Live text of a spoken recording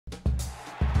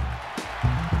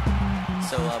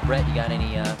So, Brett, you got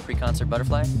any pre-concert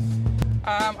butterfly?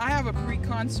 I have a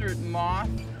pre-concert moth.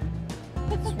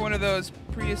 It's one of those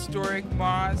prehistoric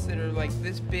moths that are like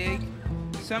this big.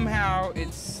 Somehow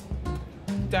it's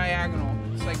diagonal.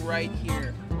 It's like right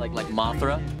here. Like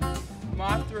Mothra?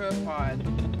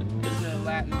 Mothropod is the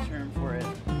Latin term for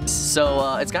it.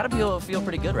 So it's got to feel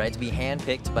pretty good, right? To be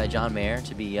handpicked by John Mayer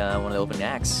to be one of the opening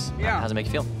acts. Yeah. How's it make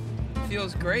you feel? It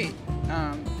feels great.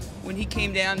 When he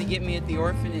came down to get me at the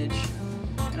orphanage,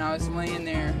 and I was laying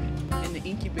there in the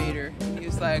incubator, he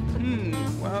was like,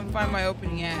 well, I'm find my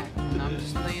opening act. And I'm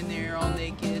just laying there all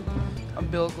naked,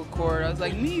 umbilical cord. I was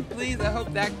like, me, please. I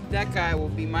hope that guy will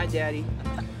be my daddy.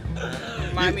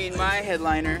 My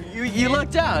headliner. You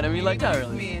lucked out. I mean, you lucked out,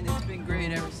 really. Me, and it's been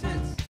great ever since.